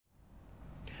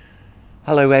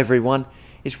Hello everyone,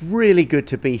 it's really good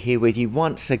to be here with you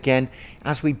once again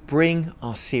as we bring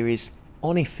our series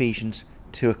on Ephesians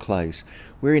to a close.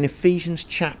 We're in Ephesians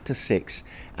chapter 6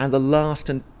 and the last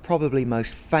and probably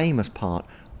most famous part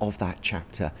of that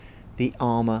chapter, the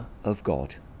armour of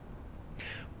God.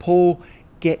 Paul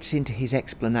gets into his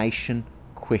explanation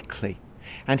quickly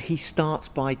and he starts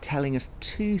by telling us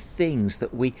two things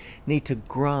that we need to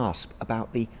grasp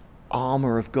about the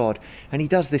armour of God, and he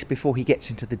does this before he gets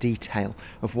into the detail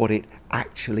of what it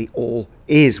actually all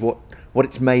is, what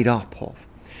it's made up of.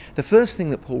 The first thing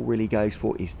that Paul really goes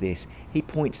for is this. He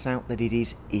points out that it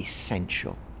is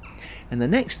essential, and the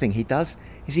next thing he does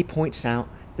is he points out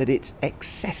that it's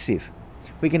excessive.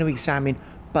 We're going to examine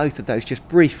both of those just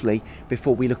briefly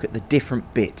before we look at the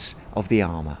different bits of the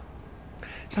armour.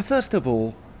 So first of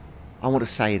all, I want to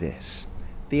say this: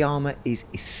 the armour is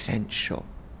essential.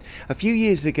 A few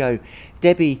years ago,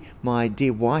 Debbie, my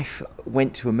dear wife,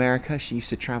 went to America. She used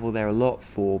to travel there a lot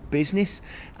for business,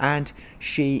 and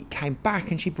she came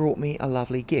back and she brought me a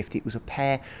lovely gift. It was a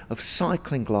pair of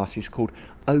cycling glasses called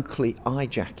Oakley eye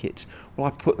jackets. Well,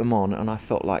 I put them on and I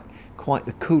felt like quite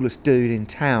the coolest dude in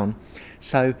town.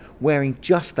 So wearing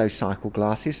just those cycle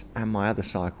glasses and my other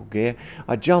cycle gear,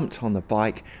 I jumped on the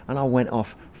bike and I went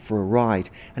off for a ride.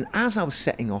 And as I was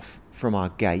setting off from our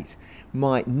gate,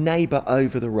 my neighbour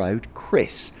over the road,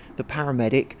 Chris, the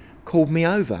paramedic, called me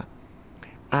over.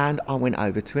 And I went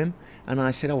over to him and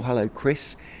I said, "Oh, hello,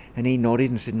 Chris." And he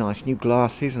nodded and said, "Nice new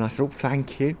glasses." And I said, "Oh,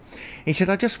 thank you." He said,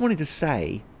 "I just wanted to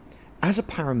say, as a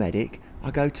paramedic,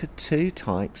 I go to two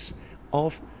types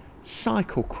of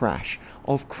cycle crash,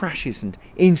 of crashes and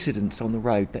incidents on the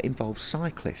road that involve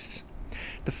cyclists.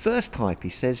 The first type," he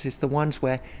says, "is the ones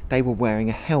where they were wearing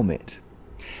a helmet.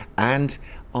 And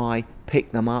I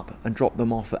pick them up and drop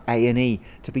them off at A&E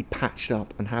to be patched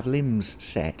up and have limbs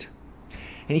set."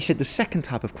 And he said the second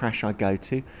type of crash I go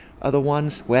to are the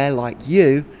ones where, like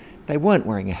you, they weren't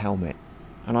wearing a helmet,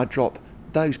 and I drop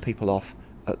those people off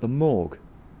at the morgue.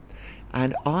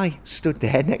 And I stood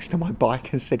there next to my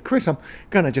bike and said, "Chris, I'm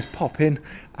going to just pop in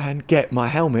and get my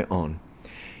helmet on."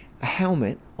 A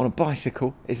helmet on a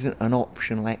bicycle isn't an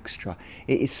optional extra.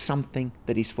 It is something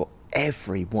that is for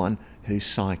everyone who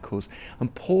cycles.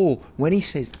 And Paul, when he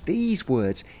says these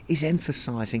words, is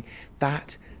emphasizing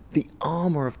that the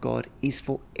armour of God is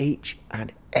for each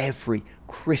and every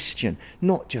Christian,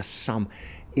 not just some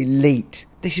elite.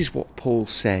 This is what Paul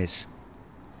says.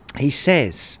 He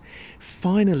says,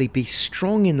 "Finally be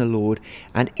strong in the Lord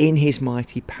and in his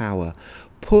mighty power.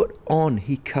 Put on,"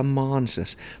 he commands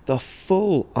us, "the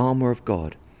full armour of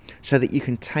God, so that you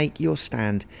can take your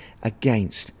stand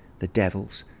against the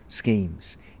devil's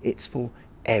schemes." It's for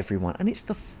everyone, and it's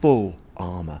the full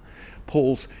armour.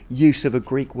 Paul's use of a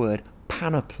Greek word,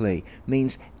 panoply,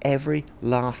 means every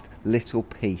last little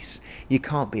piece. You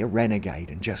can't be a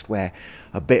renegade and just wear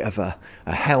a bit of a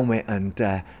helmet and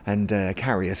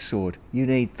carry a sword. You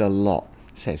need the lot,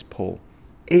 says Paul.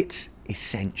 It's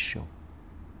essential.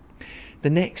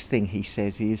 The next thing he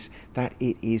says is that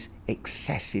it is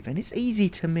excessive, and it's easy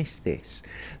to miss this.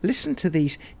 Listen to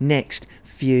these next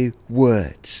few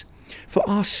words. For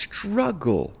our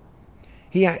struggle,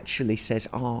 he actually says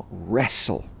our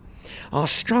wrestle. Our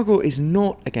struggle is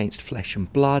not against flesh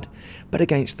and blood, but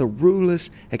against the rulers,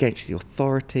 against the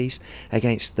authorities,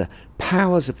 against the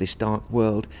powers of this dark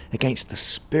world, against the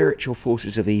spiritual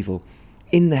forces of evil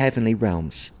in the heavenly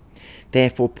realms.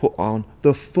 Therefore put on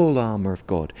the full armour of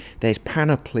God. There's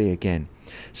panoply again,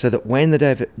 so that when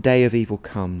the day of evil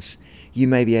comes, you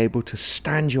may be able to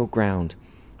stand your ground,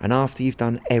 and after you've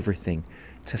done everything,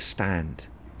 to stand.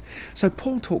 So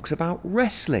Paul talks about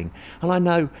wrestling, and I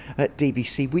know at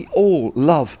DBC we all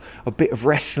love a bit of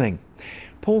wrestling.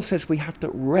 Paul says we have to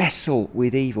wrestle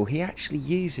with evil. He actually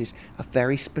uses a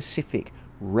very specific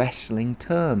wrestling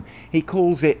term. He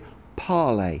calls it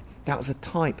parley. That was a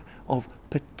type of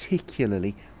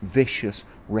particularly vicious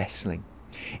wrestling.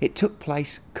 It took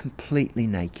place completely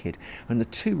naked, and the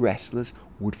two wrestlers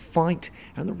would fight,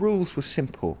 and the rules were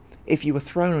simple. If you were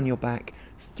thrown on your back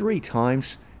 3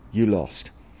 times, you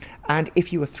lost. And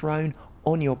if you were thrown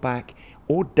on your back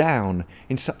or down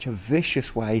in such a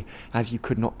vicious way as you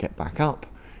could not get back up,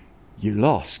 you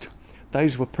lost.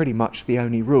 Those were pretty much the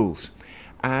only rules.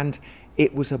 And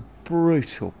it was a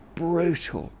brutal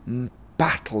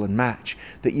battle and match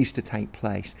that used to take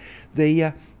place.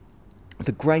 The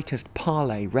the greatest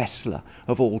parley wrestler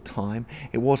of all time.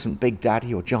 It wasn't Big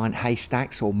Daddy or Giant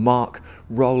Haystacks or Mark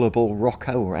Rollerball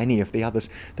Rocco or any of the others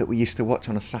that we used to watch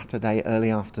on a Saturday early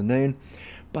afternoon,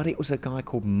 but it was a guy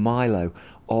called Milo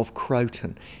of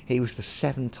Croton. He was the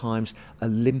 7 times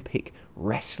Olympic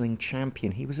wrestling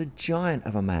champion. He was a giant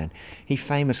of a man. He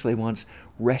famously once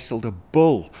wrestled a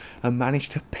bull and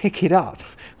managed to pick it up.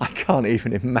 I can't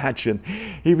even imagine.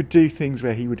 He would do things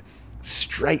where he would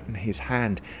straighten his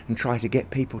hand and try to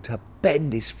get people to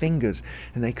bend his fingers,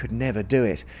 and they could never do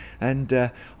it. And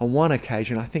on one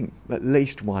occasion, I think at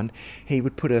least one, he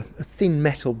would put a thin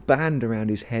metal band around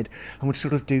his head and would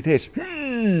sort of do this,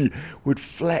 would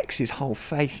flex his whole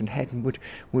face and head and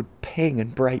would ping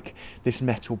and break this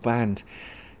metal band.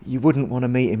 You wouldn't want to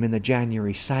meet him in the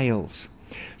January sales.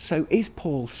 So is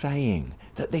Paul saying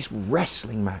that this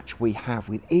wrestling match we have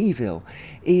with evil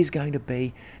is going to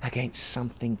be against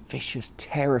something vicious,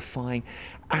 terrifying,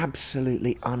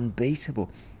 absolutely unbeatable?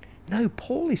 No,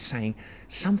 Paul is saying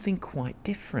something quite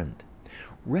different.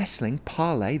 Wrestling,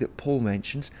 parley, that Paul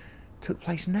mentions, took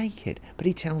place naked, but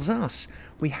he tells us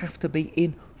we have to be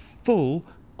in full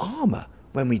armour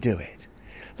when we do it.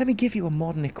 Let me give you a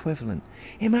modern equivalent.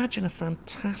 Imagine a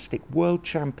fantastic world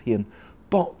champion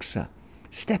boxer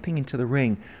stepping into the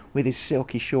ring with his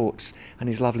silky shorts and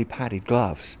his lovely padded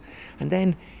gloves. And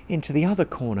then into the other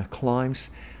corner climbs,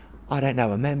 I don't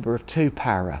know, a member of 2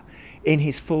 Para in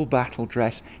his full battle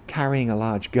dress, carrying a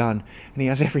large gun, and he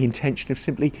has every intention of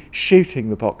simply shooting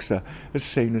the boxer as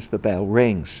soon as the bell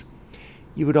rings.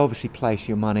 You would obviously place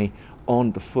your money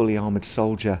on the fully armoured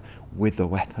soldier with the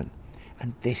weapon.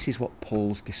 And this is what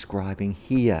Paul's describing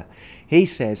here. He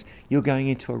says you're going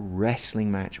into a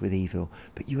wrestling match with evil,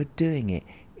 but you are doing it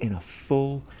in a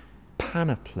full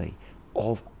panoply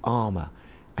of armour,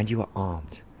 and you are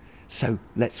armed. So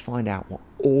let's find out what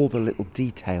all the little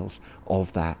details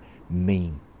of that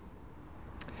mean.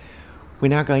 We're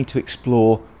now going to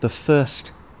explore the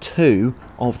first 2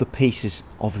 of the pieces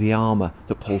of the armour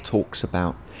that Paul talks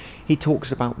about. He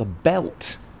talks about the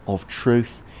belt of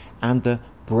truth and the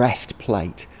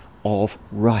breastplate of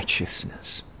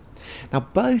righteousness. Now,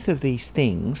 both of these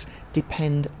things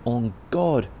depend on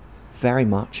God very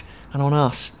much, and on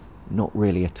us not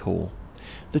really at all.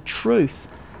 The truth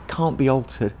can't be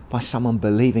altered by someone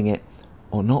believing it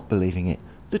or not believing it.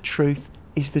 The truth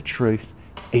is the truth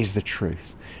is the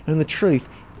truth. And the truth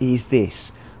is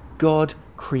this: God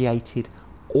created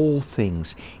all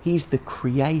things. He's the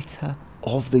creator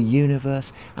of the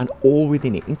universe and all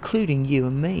within it, including you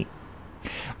and me.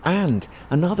 And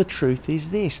another truth is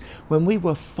this: when we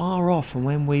were far off and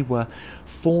when we were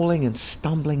falling and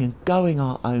stumbling and going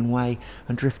our own way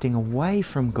and drifting away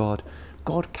from God,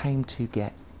 God came to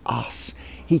get us.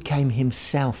 He came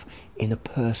himself in the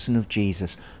person of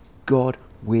Jesus, God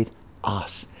with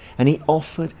us. And he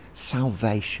offered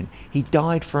salvation. He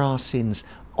died for our sins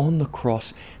on the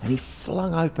cross, and he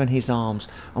flung open his arms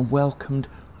and welcomed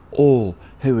all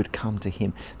who had come to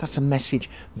him. That's a message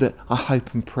that I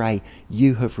hope and pray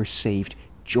you have received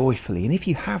joyfully. And if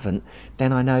you haven't,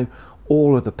 then I know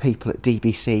all of the people at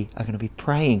DBC are going to be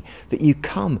praying that you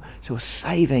come to a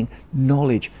saving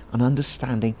knowledge and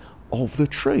understanding of the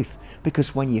truth.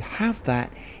 Because when you have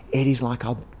that, it is like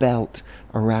a belt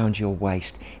around your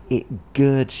waist. It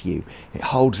girds you. It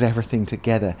holds everything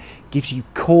together. Gives you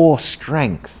core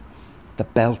strength. The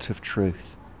belt of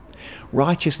truth.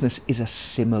 Righteousness is a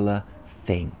similar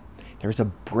thing. There is a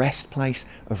breastplate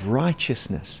of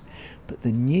righteousness. But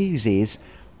the news is,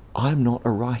 I'm not a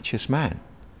righteous man.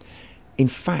 In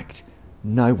fact,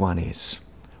 no one is.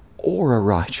 Or a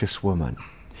righteous woman.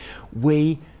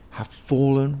 We have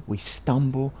fallen, we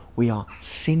stumble, we are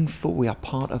sinful, we are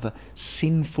part of a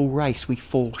sinful race. We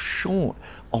fall short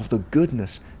of the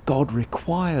goodness God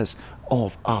requires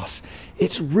of us.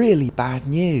 It's really bad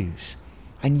news.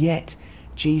 And yet,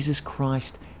 Jesus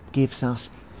Christ gives us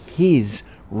his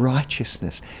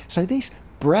righteousness. So this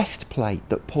breastplate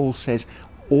that Paul says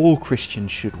all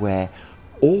Christians should wear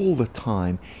all the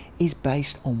time is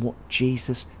based on what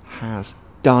Jesus has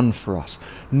done for us,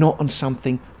 not on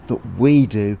something that we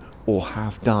do or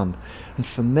have done. And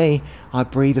for me, I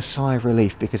breathe a sigh of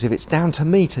relief, because if it's down to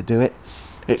me to do it,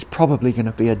 it's probably going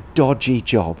to be a dodgy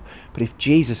job. But if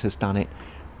Jesus has done it,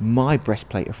 my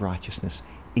breastplate of righteousness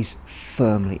is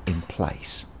firmly in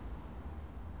place.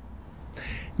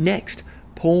 Next,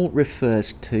 Paul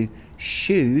refers to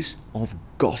shoes of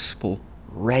gospel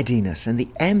readiness, and the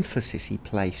emphasis he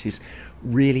places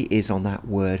really is on that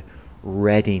word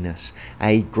readiness,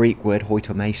 a Greek word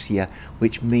hoitomasia,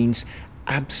 which means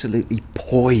absolutely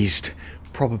poised,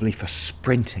 probably for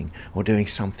sprinting or doing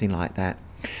something like that.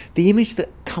 The image that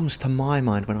comes to my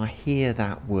mind when I hear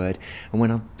that word, and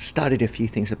when I've studied a few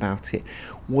things about it,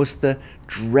 was the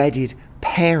dreaded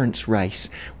parents' race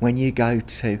when you go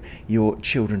to your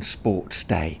children's sports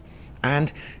day.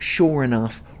 And sure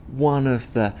enough, one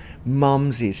of the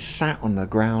mums is sat on the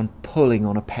ground pulling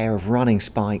on a pair of running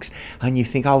spikes, and you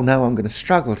think, oh no, I'm going to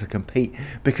struggle to compete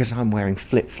because I'm wearing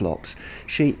flip-flops.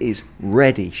 She is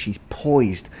ready, she's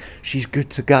poised, she's good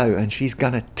to go, and she's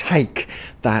going to take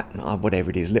that, whatever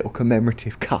it is, little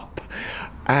commemorative cup.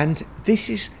 And this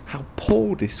is how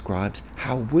Paul describes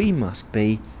how we must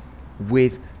be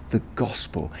with the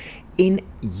gospel. In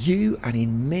you and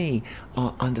in me,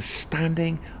 our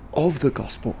understanding of the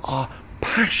gospel, our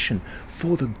passion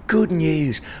for the good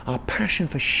news, our passion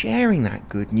for sharing that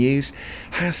good news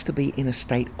has to be in a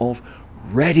state of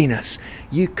readiness.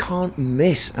 You can't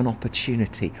miss an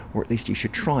opportunity, or at least you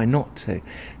should try not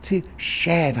to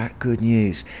share that good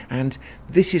news. And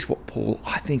this is what Paul,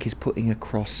 I think, is putting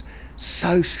across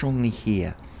so strongly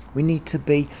here. We need to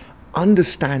be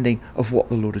understanding of what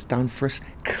the Lord has done for us,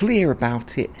 clear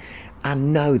about it,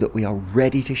 and know that we are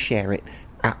ready to share it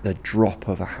at the drop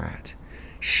of a hat.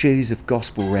 Shoes of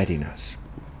gospel readiness.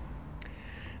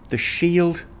 The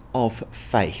shield of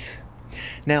faith.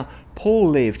 Now, Paul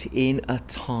lived in a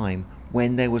time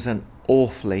when there was an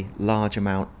awfully large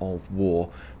amount of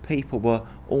war. People were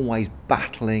always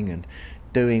battling and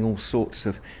doing all sorts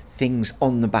of things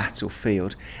on the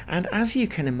battlefield. And as you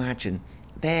can imagine,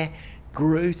 there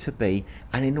grew to be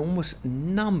an enormous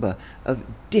number of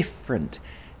different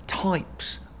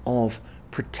types of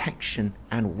protection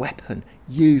and weapon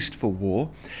used for war,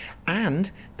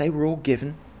 and they were all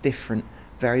given different,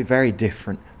 very, very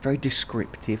different, very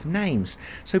descriptive names.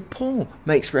 So Paul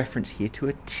makes reference here to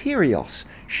a Tyrios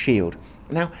shield.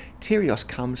 Now, Tyrios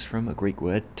comes from a Greek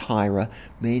word, tyra,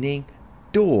 meaning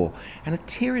door, and a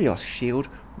Tyrios shield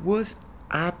was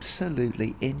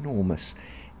absolutely enormous.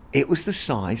 It was the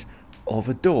size of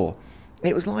a door.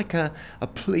 It was like a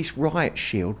police riot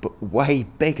shield, but way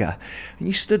bigger. And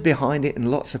you stood behind it,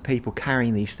 and lots of people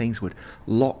carrying these things would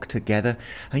lock together,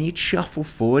 and you'd shuffle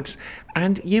forwards,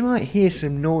 and you might hear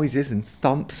some noises and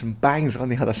thumps and bangs on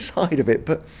the other side of it,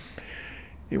 but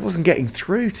it wasn't getting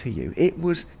through to you. It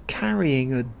was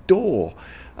carrying a door,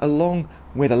 along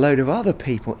with a load of other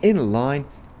people in a line,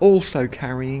 also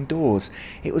carrying doors.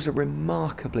 It was a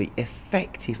remarkably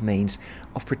effective means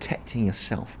of protecting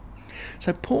yourself.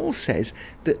 So Paul says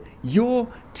that your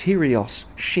Tyrios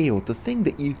shield, the thing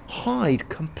that you hide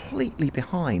completely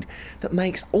behind, that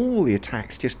makes all the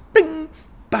attacks just bing,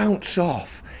 bounce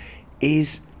off,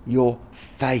 is your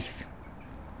faith.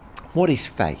 What is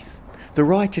faith? The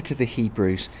writer to the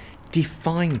Hebrews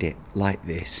defined it like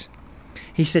this.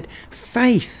 He said,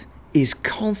 faith is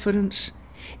confidence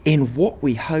in what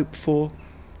we hope for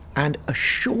and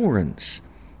assurance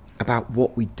about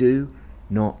what we do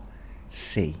not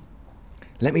see.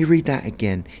 Let me read that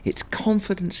again. It's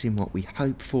confidence in what we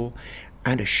hope for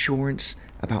and assurance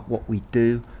about what we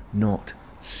do not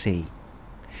see.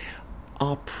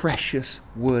 Our precious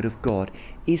Word of God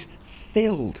is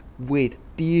filled with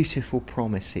beautiful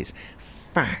promises,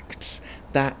 facts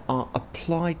that are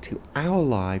applied to our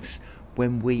lives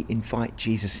when we invite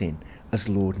Jesus in as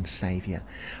Lord and Saviour.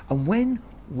 And when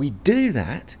we do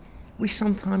that, we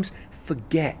sometimes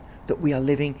forget that we are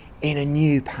living in a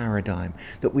new paradigm,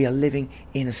 that we are living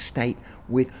in a state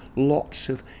with lots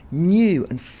of new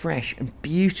and fresh and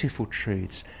beautiful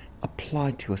truths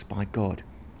applied to us by God.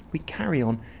 We carry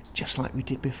on just like we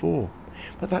did before.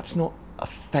 But that's not a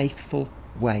faithful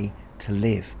way to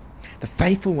live. The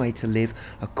faithful way to live,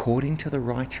 according to the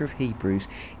writer of Hebrews,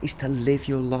 is to live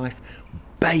your life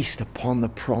based upon the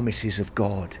promises of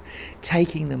God,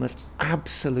 taking them as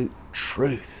absolute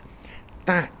truth.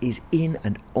 That is in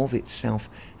and of itself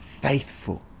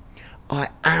faithful. I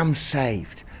am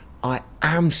saved. I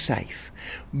am safe.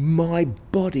 My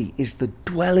body is the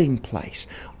dwelling place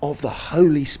of the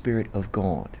Holy Spirit of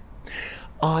God.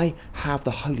 I have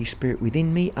the Holy Spirit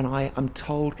within me, and I am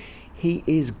told He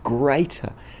is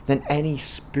greater than any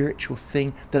spiritual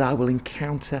thing that I will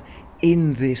encounter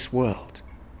in this world.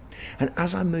 And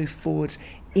as I move forwards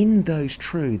in those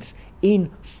truths,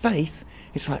 in faith,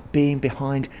 it's like being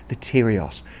behind the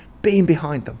Tyrios, being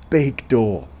behind the big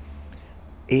door.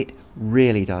 It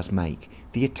really does make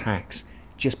the attacks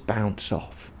just bounce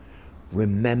off.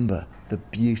 Remember the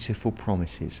beautiful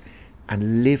promises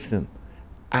and live them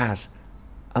as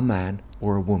a man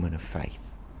or a woman of faith.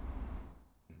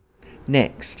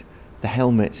 Next, the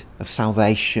helmet of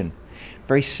salvation.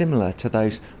 Very similar to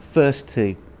those first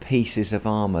two pieces of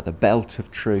armour, the belt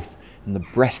of truth and the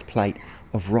breastplate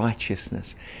of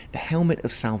righteousness. The helmet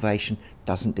of salvation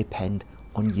doesn't depend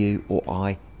on you or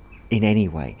I in any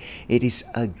way. It is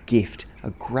a gift,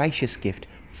 a gracious gift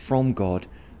from God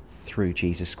through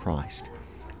Jesus Christ.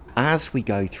 As we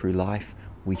go through life,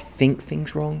 we think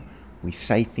things wrong, we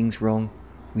say things wrong,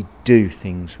 we do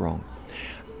things wrong.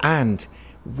 And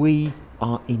we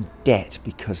are in debt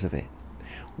because of it.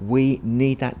 We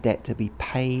need that debt to be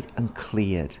paid and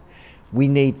cleared. We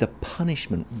need the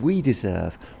punishment we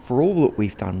deserve for all that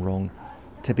we've done wrong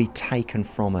to be taken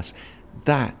from us.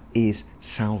 That is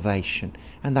salvation.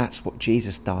 And that's what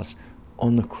Jesus does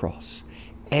on the cross.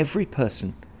 Every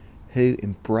person who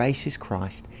embraces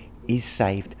Christ is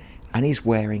saved and is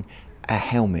wearing a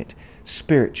helmet,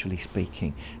 spiritually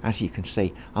speaking. As you can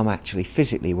see, I'm actually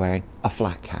physically wearing a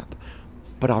flat cap,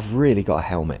 but I've really got a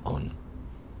helmet on.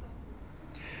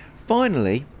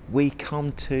 Finally, we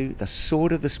come to the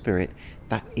sword of the Spirit,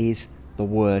 that is the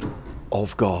Word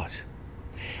of God.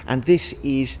 And this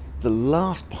is the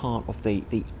last part of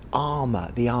the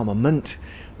armament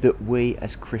that we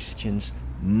as Christians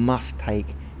must take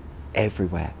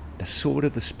everywhere. The sword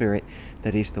of the Spirit,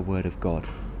 that is the Word of God.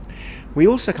 We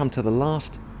also come to the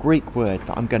last Greek word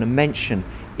that I'm going to mention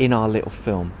in our little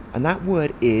film, and that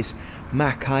word is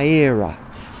makaira.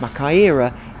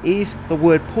 Makaira is the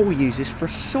word Paul uses for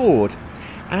sword,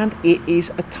 and it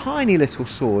is a tiny little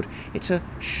sword. It's a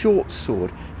short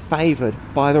sword favoured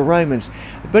by the Romans,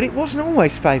 but it wasn't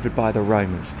always favoured by the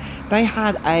Romans. They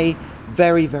had a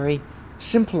very, very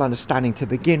simple understanding to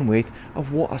begin with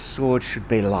of what a sword should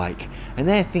be like, and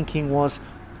their thinking was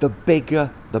the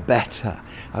bigger the better.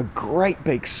 A great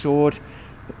big sword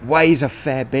that weighs a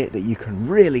fair bit, that you can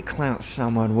really clout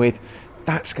someone with,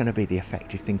 that's going to be the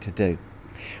effective thing to do.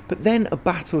 But then a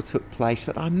battle took place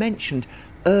that I mentioned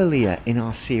earlier in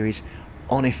our series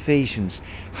on Ephesians.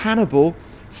 Hannibal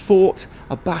fought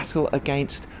a battle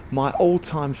against my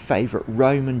all-time favourite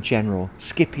Roman general,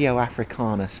 Scipio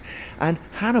Africanus, and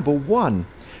Hannibal won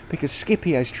because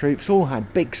Scipio's troops all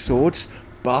had big swords,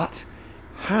 but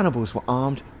Hannibal's were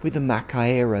armed with the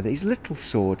Machaira, these little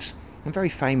swords. And very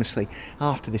famously,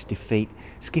 after this defeat,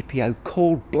 Scipio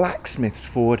called blacksmiths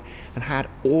forward and had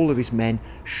all of his men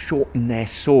shorten their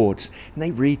swords. And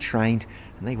they retrained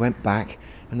and they went back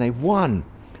and they won.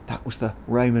 That was the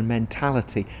Roman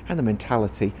mentality and the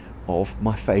mentality of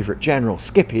my favourite general,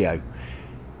 Scipio.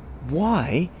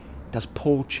 Why does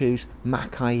Paul choose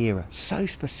Machaira so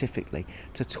specifically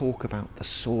to talk about the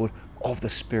sword of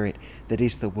the Spirit that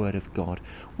is the Word of God?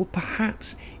 Well,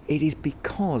 perhaps it is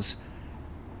because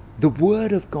the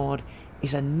Word of God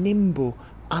is a nimble,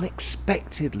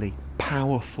 unexpectedly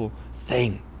powerful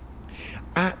thing.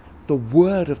 At the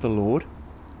word of the Lord,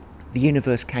 the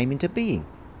universe came into being.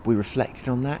 We reflected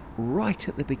on that right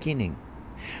at the beginning.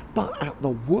 But at the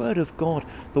word of God,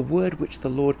 the word which the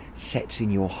Lord sets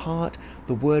in your heart,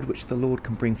 the word which the Lord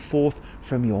can bring forth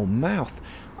from your mouth,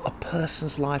 a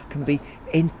person's life can be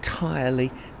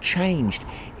entirely changed.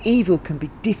 Evil can be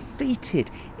defeated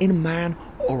in a man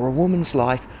or a woman's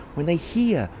life when they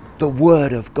hear the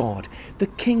word of God. The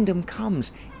kingdom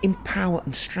comes in power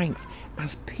and strength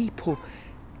as people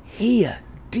hear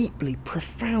deeply,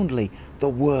 profoundly the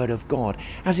word of God,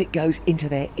 as it goes into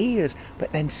their ears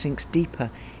but then sinks deeper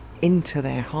into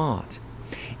their heart.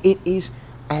 It is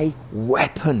a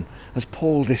weapon, as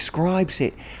Paul describes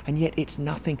it, and yet it's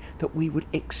nothing that we would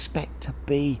expect to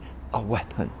be a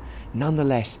weapon.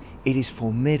 Nonetheless, it is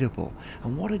formidable,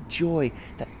 and what a joy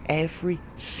that every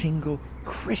single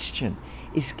Christian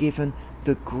is given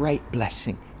the great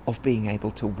blessing of being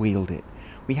able to wield it.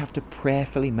 We have to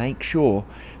prayerfully make sure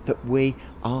that we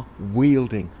are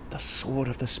wielding the sword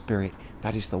of the Spirit,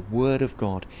 that is the Word of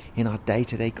God, in our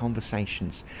day-to-day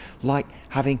conversations, like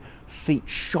having feet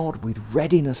shod with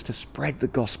readiness to spread the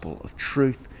gospel of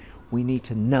truth. We need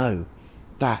to know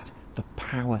that the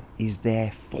power is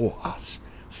there for us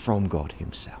from God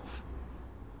Himself.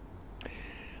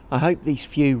 I hope these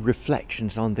few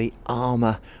reflections on the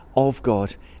armour of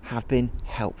God have been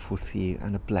helpful to you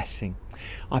and a blessing.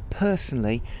 I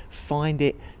personally find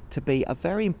it to be a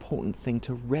very important thing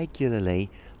to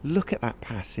regularly look at that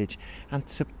passage and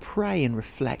to pray and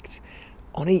reflect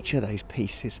on each of those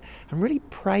pieces and really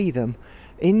pray them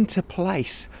into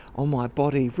place on my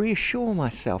body, reassure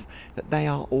myself that they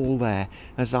are all there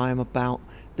as I am about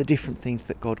the different things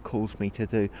that God calls me to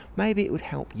do. Maybe it would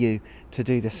help you to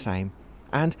do the same.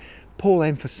 And Paul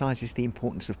emphasises the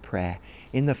importance of prayer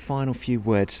in the final few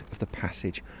words of the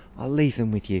passage. I'll leave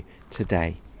them with you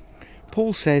today.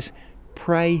 Paul says,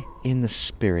 pray in the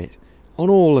Spirit on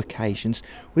all occasions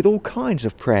with all kinds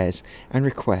of prayers and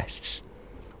requests.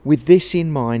 With this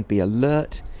in mind, be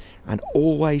alert and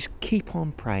always keep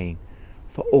on praying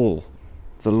for all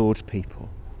the Lord's people.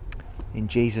 In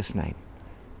Jesus' name,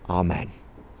 Amen.